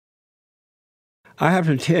I have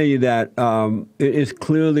to tell you that it is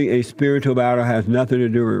clearly a spiritual battle, has nothing to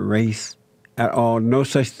do with race at all. No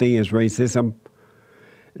such thing as racism.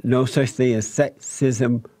 No such thing as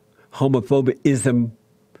sexism, homophobiaism,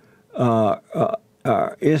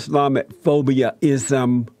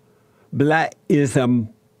 Islamophobia-ism,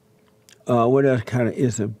 blackism, what else kind of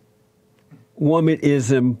ism?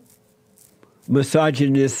 Womanism,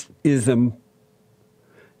 misogynistism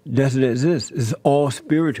doesn't exist. It's all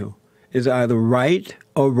spiritual. It's either right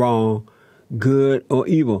or wrong, good or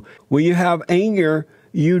evil. When you have anger,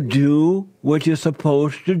 you do what you're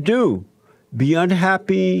supposed to do. Be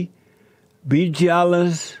unhappy, be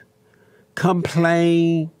jealous,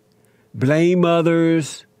 complain, blame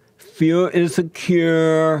others, feel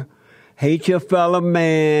insecure, hate your fellow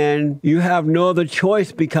man. You have no other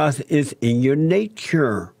choice because it's in your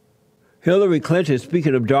nature. Hillary Clinton,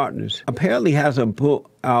 speaking of darkness, apparently has a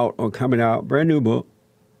book out or coming out, brand new book.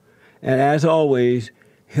 And as always,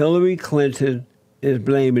 Hillary Clinton is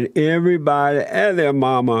blaming everybody and their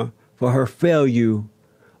mama for her failure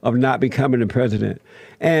of not becoming the president.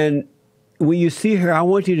 And when you see her, I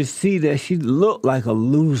want you to see that she looked like a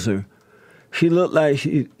loser. She looked like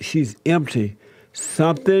she's empty.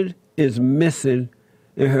 Something is missing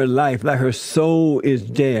in her life, like her soul is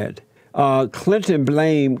dead. Clinton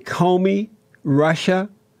blamed Comey, Russia,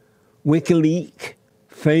 WikiLeaks,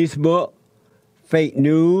 Facebook, fake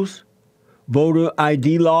news, voter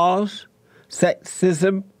ID laws,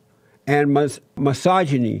 sexism, and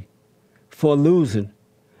misogyny for losing.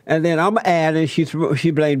 And then I'm adding,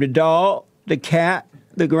 she blamed the dog, the cat,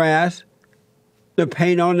 the grass, the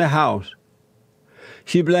paint on the house.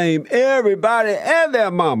 She blamed everybody and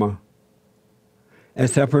their mama,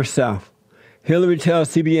 except herself. Hillary tells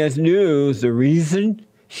CBS News the reason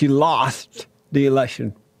she lost the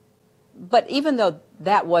election. But even though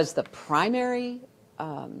that was the primary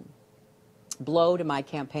blow to my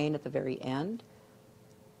campaign at the very end,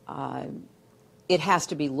 it has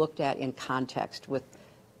to be looked at in context with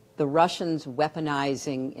the Russians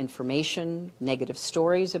weaponizing information, negative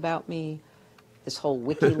stories about me, this whole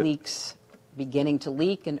WikiLeaks beginning to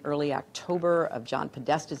leak in early October of John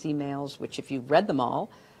Podesta's emails, which if you've read them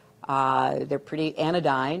all, they're pretty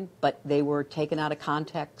anodyne, but they were taken out of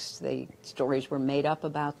context. Stories were made up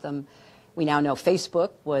about them. We now know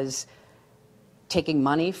Facebook was taking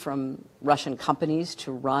money from Russian companies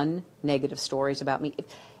to run negative stories about me.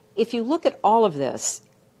 If you look at all of this,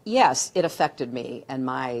 yes, it affected me and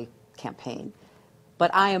my campaign.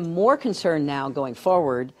 But I am more concerned now going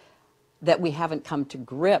forward that we haven't come to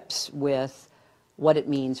grips with what it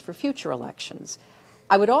means for future elections.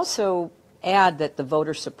 I would also add that the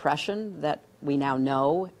voter suppression that we now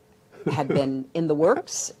know had been in the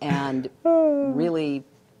works and really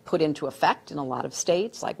put into effect in a lot of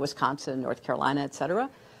states like Wisconsin, North Carolina, et cetera,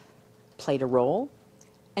 played a role.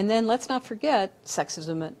 And then let's not forget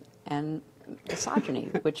sexism and misogyny,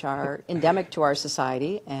 which are endemic to our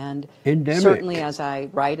society, and certainly, as I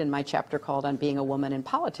write in my chapter called On Being a Woman in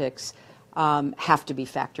Politics, have to be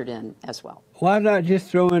factored in as well. Why not just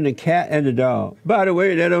throw in the cat and the dog? By the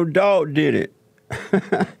way, that old dog did it.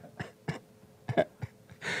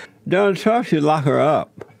 Donald Trump should lock her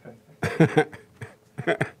up.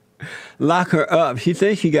 Lock her up. She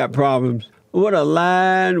thinks she got problems. What a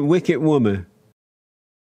lying, wicked woman.